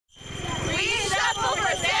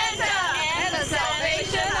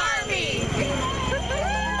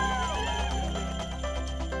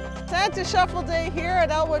Santa Shuffle Day here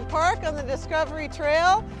at Ellwood Park on the Discovery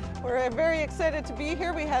Trail. We're very excited to be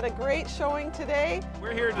here. We had a great showing today.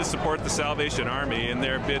 We're here to support the Salvation Army in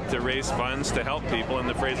their bid to raise funds to help people in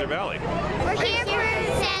the Fraser Valley. We're here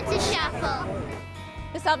for Santa Shuffle.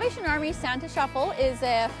 The Salvation Army Santa Shuffle is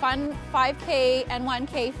a fun 5K and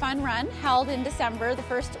 1K fun run held in December, the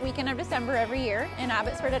first weekend of December every year in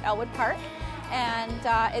Abbotsford at Ellwood Park. And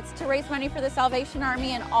it's to raise money for the Salvation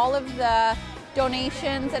Army, and all of the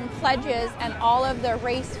donations and pledges and all of the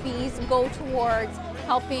race fees go towards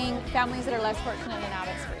helping families that are less fortunate in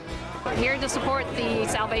Abbotsford. We're here to support the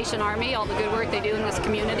Salvation Army, all the good work they do in this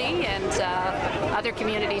community and other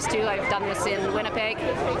communities too. I've done this in Winnipeg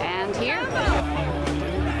and here.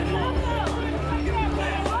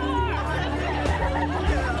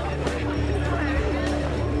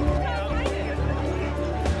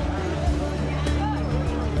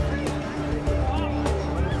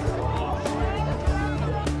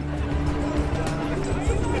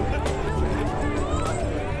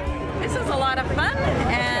 This is a lot of fun,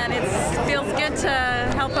 and it feels good to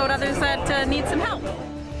help out others that need some help.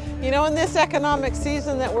 You know, in this economic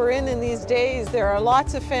season that we're in these days, there are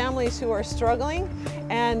lots of families who are struggling,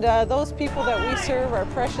 and those people that we serve are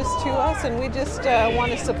precious to us, and we just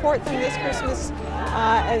want to support them this Christmas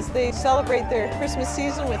as they celebrate their Christmas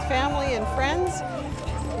season with family and friends.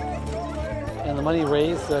 And the money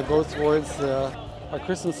raised goes towards our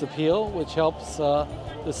Christmas appeal, which helps the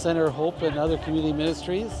Center of Hope and other community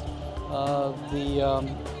ministries. The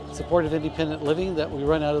support of independent living that we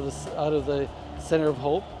run out of the Center of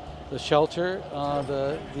Hope, the shelter,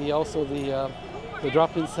 also the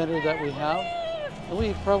drop-in center that we have, and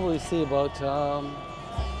we probably see about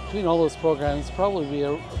between all those programs probably be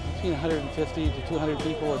between 150 to 200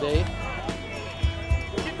 people a day.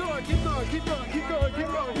 Keep going, keep going, keep going, keep going, keep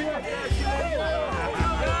going.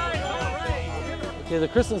 Okay, the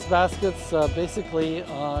Christmas baskets basically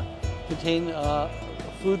contain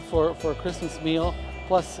food for a Christmas meal,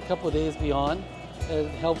 plus a couple of days beyond. It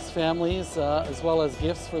helps families as well as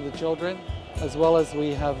gifts for the children, as well as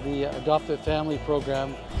we have the Adopted Family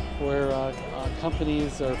program where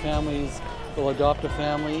companies or families will adopt a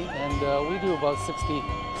family, and we do about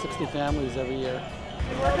 60 families every year.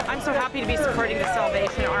 I'm so happy to be supporting the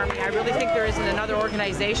Salvation Army. I really think there isn't another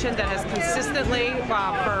organization that has consistently,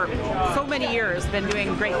 for so many years, been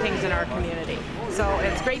doing great things in our community. So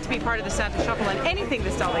it's great to be part of the Santa Shuffle and anything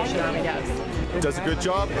the Salvation Army does. It does a good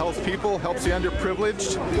job, helps people, helps the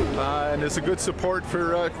underprivileged, and is a good support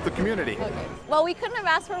for the community. Well, we couldn't have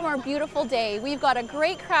asked for a more beautiful day. We've got a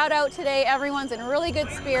great crowd out today. Everyone's in really good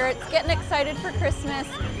spirits, getting excited for Christmas.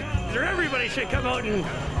 Everybody should come out and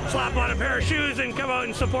slap on a pair of shoes and come out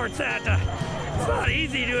and support Santa. It's not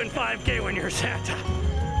easy doing 5K when you're Santa.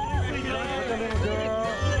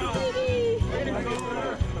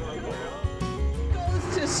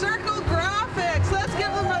 Goes to Circle Graphics. Let's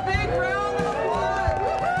give them a big round of applause.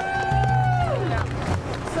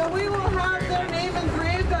 So we will have their name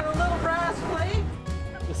engraved on a little brass plate.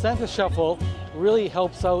 The Santa Shuffle really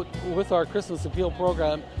helps out with our Christmas Appeal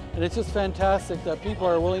program, and it's just fantastic that people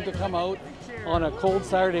are willing to come out on a cold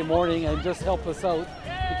Saturday morning and just help us out,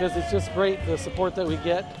 because it's just great the support that we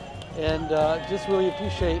get, and just really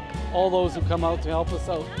appreciate all those who come out to help us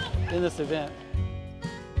out in this event.